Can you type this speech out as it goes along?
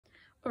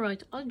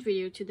Alright, odd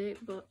video today,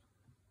 but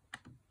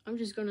I'm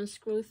just gonna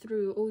scroll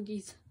through all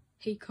these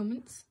hate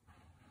comments.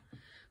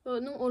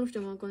 Well, not all of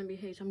them are gonna be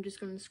hate. I'm just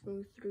gonna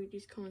scroll through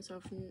these comments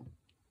I've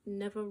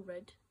never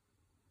read.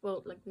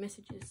 Well, like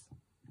messages.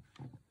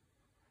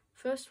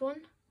 First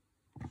one.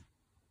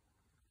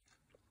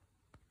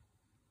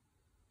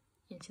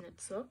 Internet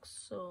sucks,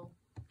 so,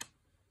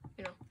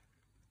 you know.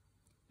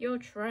 You're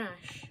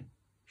trash.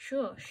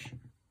 Shush.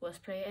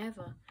 Worst player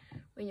ever.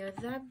 When you're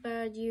that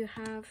bad, you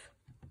have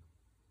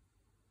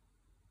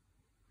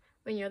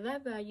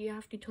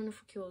to turn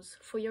for kills.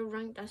 For your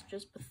rank, that's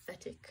just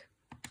pathetic.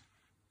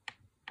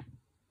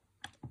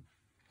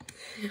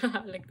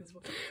 I like this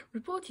one.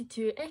 Reported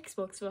to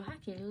Xbox for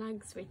hacking,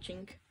 lag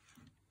switching.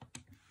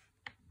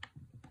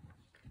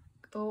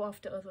 Go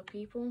after other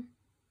people.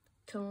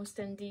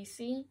 Tungsten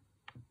DC.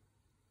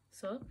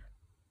 Sup?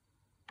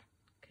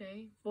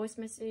 Okay. Voice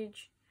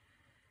message.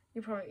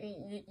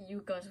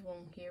 You guys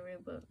won't hear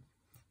it, but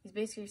he's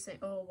basically saying,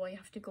 oh, why you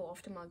have to go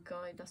after my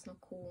guy? That's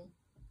not cool.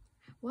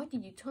 Why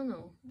did you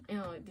tunnel?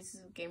 This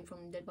is a game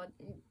from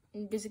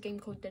there's a game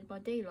called Dead by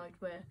Daylight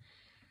where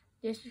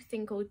there's this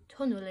thing called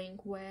tunneling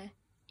where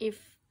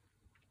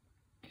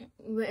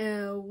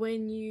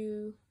when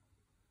you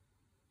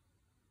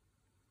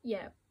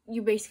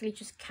basically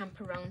just camp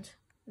around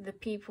the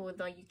people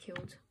that you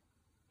killed,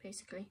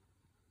 basically.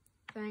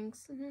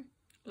 Thanks.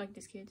 Like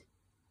this kid.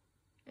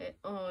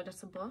 Oh,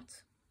 that's a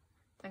bot.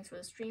 Thanks for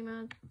the stream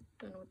ad.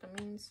 Don't know what that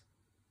means.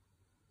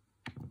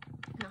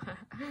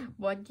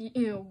 Why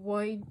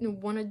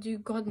wanna do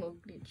God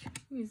mode glitch?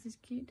 Who is this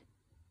kid?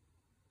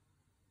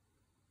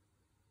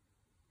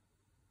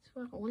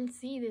 I wanna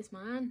see this,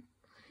 man.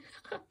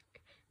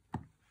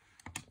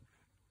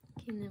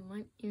 Okay, never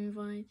mind.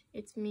 Invite.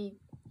 It's me.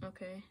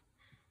 Okay.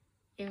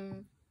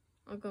 I'm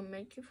gonna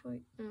make it for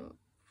you.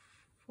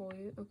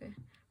 Okay.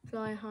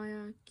 Fly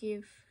higher.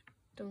 Give.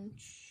 Don't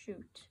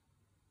shoot.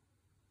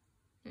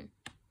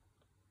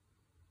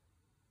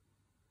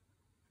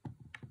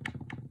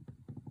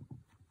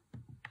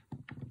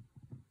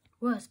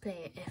 Worst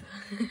player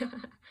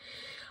ever.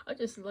 I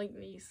just like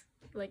these.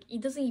 Like,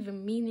 it doesn't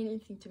even mean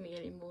anything to me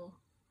anymore.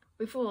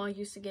 Before, I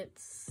used to get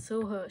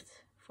so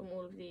hurt from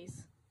all of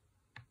these.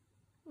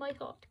 My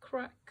heart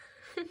crack.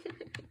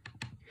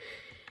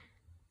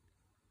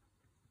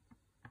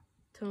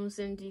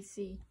 Tungsten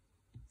DC.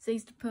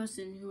 Says the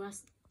person who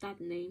has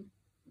that name.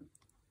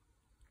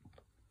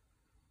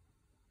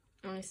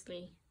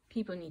 Honestly,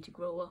 people need to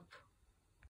grow up.